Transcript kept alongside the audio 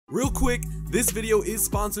Real quick, this video is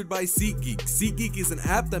sponsored by SeatGeek. SeatGeek is an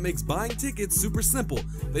app that makes buying tickets super simple.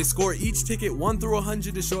 They score each ticket 1 through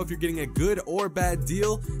 100 to show if you're getting a good or bad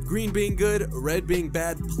deal, green being good, red being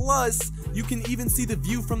bad, plus you can even see the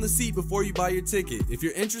view from the seat before you buy your ticket. If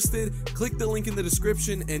you're interested, click the link in the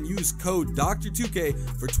description and use code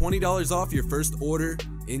Dr2K for $20 off your first order.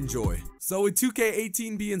 Enjoy. So with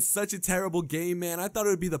 2K18 being such a terrible game, man, I thought it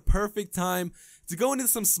would be the perfect time to go into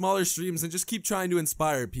some smaller streams and just keep trying to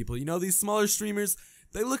inspire people. You know, these smaller streamers,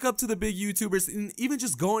 they look up to the big YouTubers, and even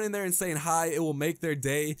just going in there and saying hi, it will make their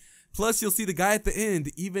day. Plus, you'll see the guy at the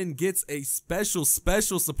end even gets a special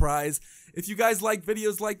surprise. If you guys like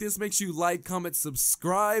videos like this, make sure you like, comment,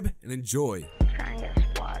 subscribe, and enjoy. Try and get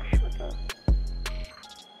splash with this.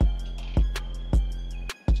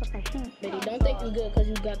 Baby, don't think you're good because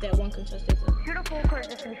you got that one consistency. Shoot a full court,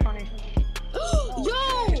 this will be funny.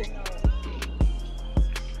 Yo!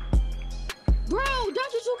 Bro,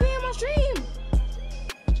 Dr. 2K in my stream!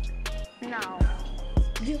 No.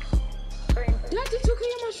 Yo. Dr. 2K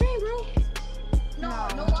in my stream, bro! No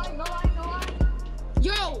lie.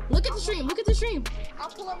 Yo, look at the stream, I'll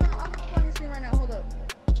pull up your screen right now, hold up.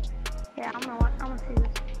 Yeah, I'm gonna see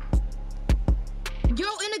this. Yo,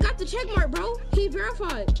 and it got the check mark, bro. He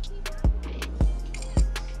verified.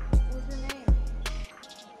 What's your name?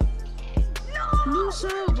 No! New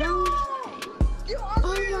sub, bro.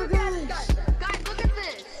 Oh my god. Guys, look at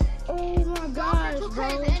this! Oh my gosh, Dr. 2K bro.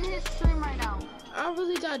 is in his stream right now. I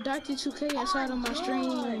really got Dr. 2K inside of my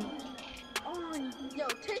stream. Oh, yo,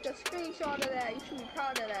 take a screenshot of that. You should be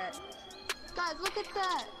proud of that. Guys, look at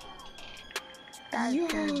that! Yo,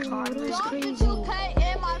 that's Dr. crazy. 2K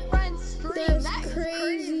in my friend's stream. That's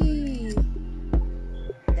crazy.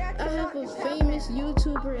 I have a famous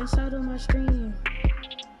YouTuber inside of my stream.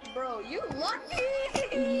 Bro, you lucky.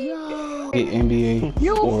 Yo. Get NBA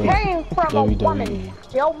You or came from WWE. a woman.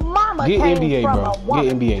 Your mama Get came NBA, from bro. a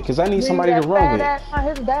woman. Get NBA, cause I need somebody to run with.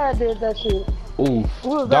 His dad did that shit. Ooh,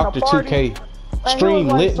 was at Dr. a party, 2K. Stream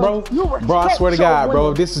like, lit, bro. Bro, I swear to God, bro.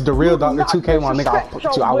 If this is the real Dr. 2K one, nigga, I'll put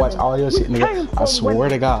you. I watch all your shit, nigga. I swear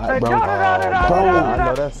to God, bro. I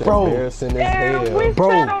know that's embarrassing as hell.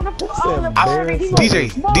 Bro, Embarrassing.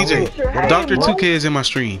 DJ, Dr. 2K is in my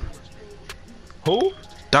stream. Who?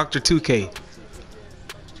 Dr. 2K.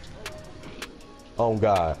 Oh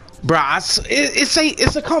God. Bro,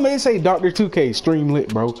 it's a comment. It say Dr. 2K stream lit,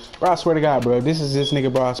 bro. Bro, I swear to God, bro. This is this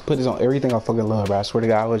nigga, bro. I put this on everything I fucking love, bro. I swear to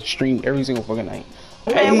God, I would stream every single fucking night.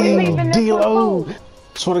 Hey, D-Lo.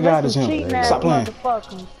 Swear to God, it's him. Stop playing.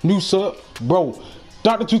 New sub, bro.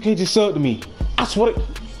 Dr. 2K just subbed to me. I swear to,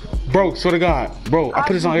 bro. Swear to God, bro. I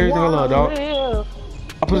put this on everything I love, dog.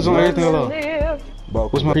 I put this on everything I love. Bro,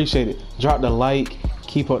 What's my appreciate it? Drop the like.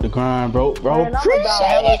 Keep up the grind, bro. Man,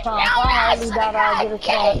 Appreciate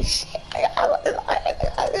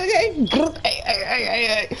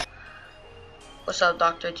it. What's up,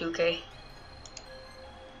 Dr. 2K?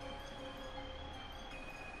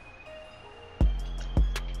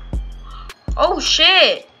 Oh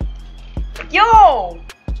shit! Yo,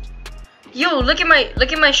 look at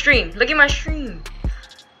my stream. Look at my stream.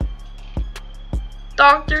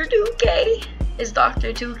 Dr. 2K is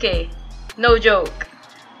Dr. 2K. No joke.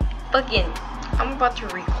 Fucking, I'm about to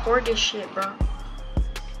record this shit, bro.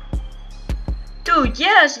 Dude,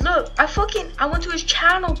 yes, look, I went to his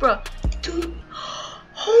channel, bro. Dude,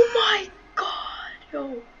 oh my god,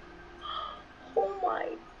 yo. Oh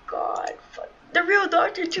my god, fuck. The real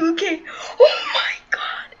Dr. 2K. Oh my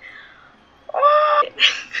god. Oh,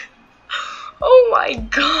 oh my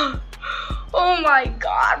god. Oh my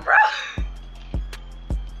god, bro.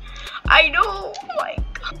 I know, oh my god.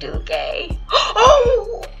 2K.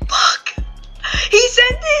 Oh, fuck. He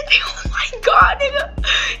sent it. Oh my god, nigga.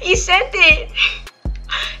 He sent it.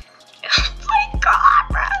 Oh my god,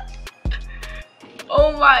 bro.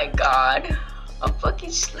 Oh my god. I'm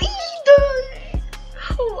fucking sleep, dude.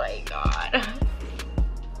 Oh my god.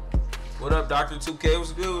 What up, Dr. 2K?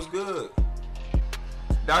 What's good? What's good?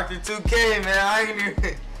 Dr. 2K, man. I ain't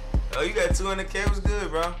even. Oh, you got 200K. What's good,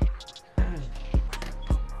 bro?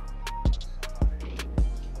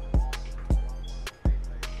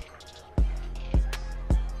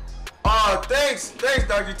 Oh, thanks,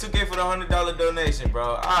 Dr. 2K for the $100 donation,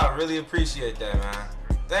 bro. I really appreciate that, man.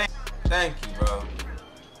 Thank you, bro.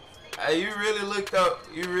 Hey, you really looked out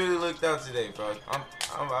today, bro.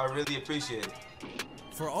 I really appreciate it.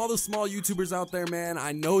 For all the small YouTubers out there, man,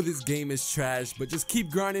 I know this game is trash, but just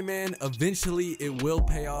keep grinding, man. Eventually, it will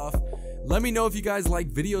pay off. Let me know if you guys like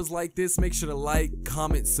videos like this. Make sure to like,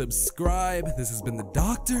 comment, subscribe. This has been the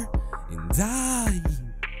Doctor, and I,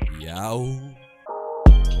 yow.